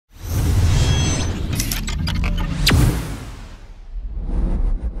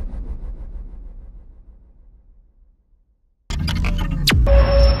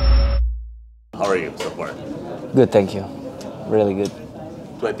are you so far? Good, thank you. Really good.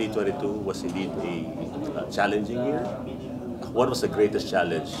 2022 was indeed a challenging year. What was the greatest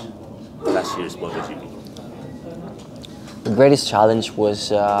challenge last year's MotoGP? The greatest challenge was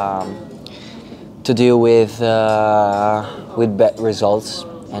to deal with bad results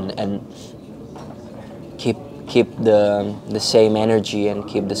and keep the same energy and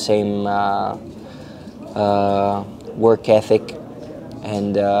keep the same work ethic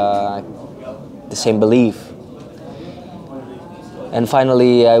and the same belief. And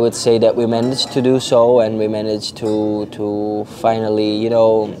finally, I would say that we managed to do so, and we managed to finally, you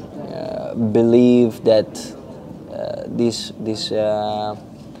know, believe that this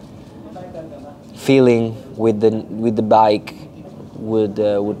feeling with the bike would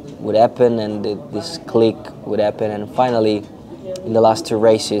happen, and this click would happen. And finally, in the last two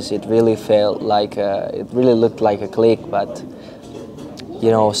races, it really felt like it really looked like a click, but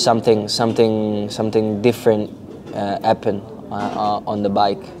you know, something different happened on the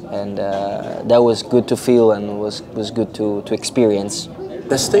bike, and that was good to feel and was good to experience.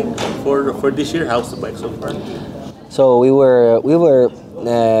 Testing for this year, how's the bike so far? So we were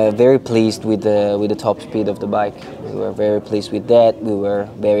very pleased with the top speed of the bike. We were very pleased with that. We were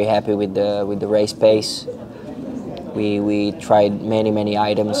very happy with the race pace. We tried many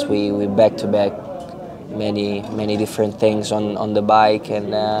items. We back to back many different things on the bike,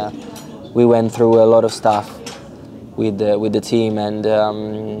 and we went through a lot of stuff with the team, and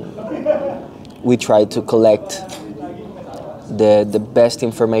we tried to collect the best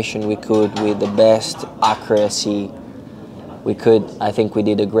information we could with the best accuracy we could. I think we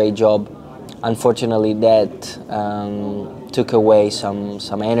did a great job. Unfortunately, that took away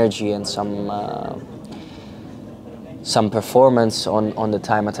some energy and some performance on the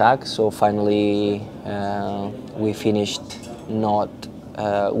time attack. So finally, we finished not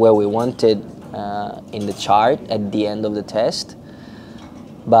where we wanted in the chart at the end of the test,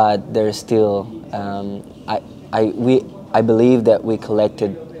 but there's still I believe that we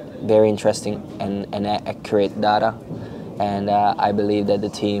collected very interesting and accurate data, and I believe that the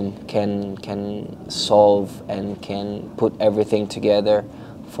team can solve and can put everything together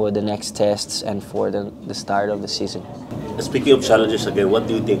for the next tests and for the start of the season. Speaking of challenges again, what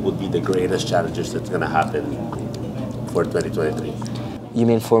do you think would be the greatest challenges that's going to happen for 2023? You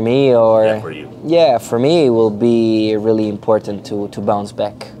mean for me, or? Yeah, for you. Yeah, for me it will be really important to bounce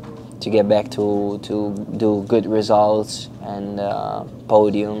back, to get back to do good results and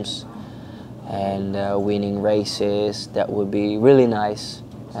podiums and winning races. That would be really nice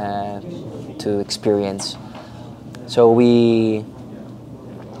to experience. So we've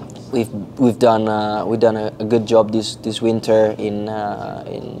done a good job this winter in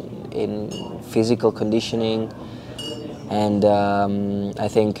physical conditioning, and I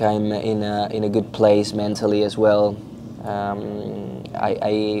think I'm in a good place mentally as well.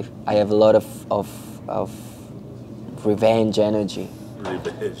 I have a lot of revenge energy,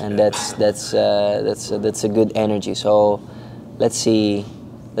 and that's a good energy. So let's see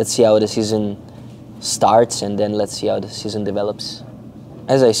how the season starts, and then let's see how the season develops.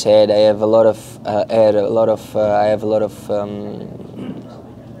 As I said, I have a lot of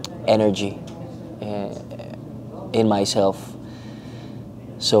energy in myself.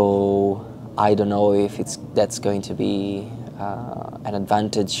 So I don't know if that's going to be an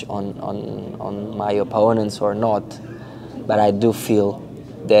advantage on my opponents or not, but I do feel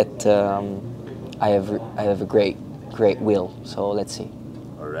that I have a great will. So let's see.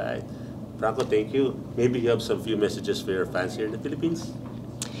 All right, Franco, thank you. Maybe you have some few messages for your fans here in the Philippines.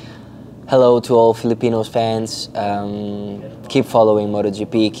 Hello to all Filipinos fans. Keep following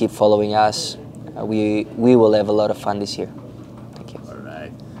MotoGP. Keep following us. We will have a lot of fun this year. Thank you. All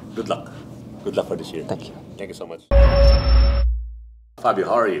right. Good luck. Good luck for this year. Thank you. Thank you so much. Fabio,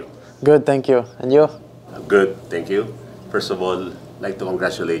 how are you? Good, thank you. And you? I'm good, thank you. First of all, I'd like to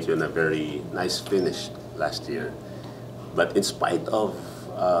congratulate you on a very nice finish last year. But in spite of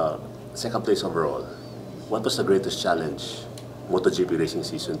second place overall, what was the greatest challenge MotoGP racing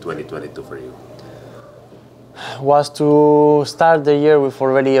season 2022 for you? Was to start the year with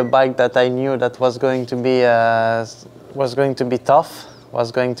already a bike that I knew that was going to be tough,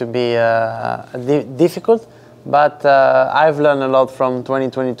 was going to be difficult. But I've learned a lot from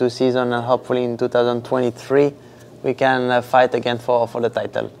 2022 season, and hopefully in 2023 we can fight again for the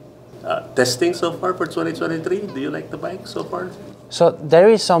title. Testing so far for 2023, do you like the bike so far? So there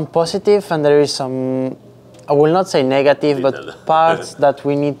is some positive and there is some, I will not say negative, but parts that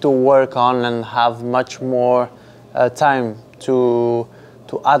we need to work on and have much more time to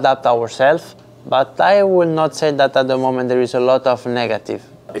adapt ourselves. But I will not say that at the moment there is a lot of negative.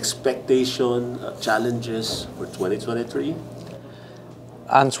 Expectation, challenges for 2023?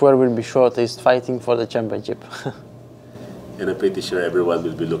 Answer will be short, is fighting for the championship. And I'm pretty sure everyone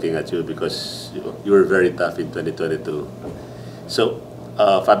will be looking at you because you were very tough in 2022. So,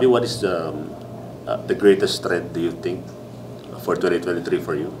 Fabio, what is the greatest strength, do you think, for 2023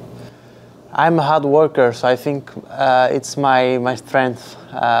 for you? I'm a hard worker, so I think it's my strength.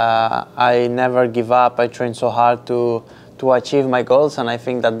 I never give up. I train so hard to achieve my goals, and I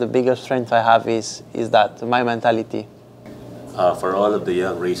think that the biggest strength I have is that, my mentality. For all of the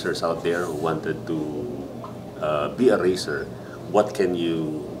young racers out there who wanted to be a racer, what can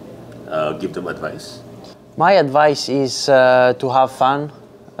you give them advice? My advice is to have fun,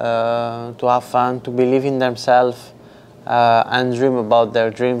 to believe in themselves, and dream about their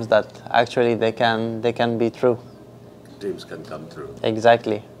dreams that actually they can be true. Dreams can come true.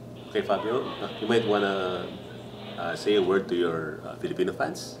 Exactly. Okay, Fabio, you might want to say a word to your Filipino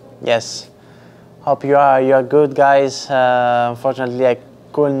fans. Yes. Hope you are good, guys. Unfortunately, I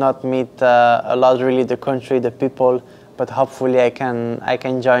could not meet a lot really the country, the people, but hopefully I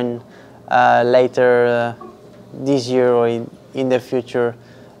can join later this year or in the future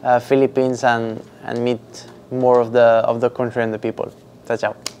Philippines and meet more of the country and the people. Ciao,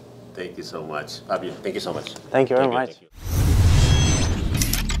 ciao. Thank you so much. Fabio, thank you so much. Thank you very much.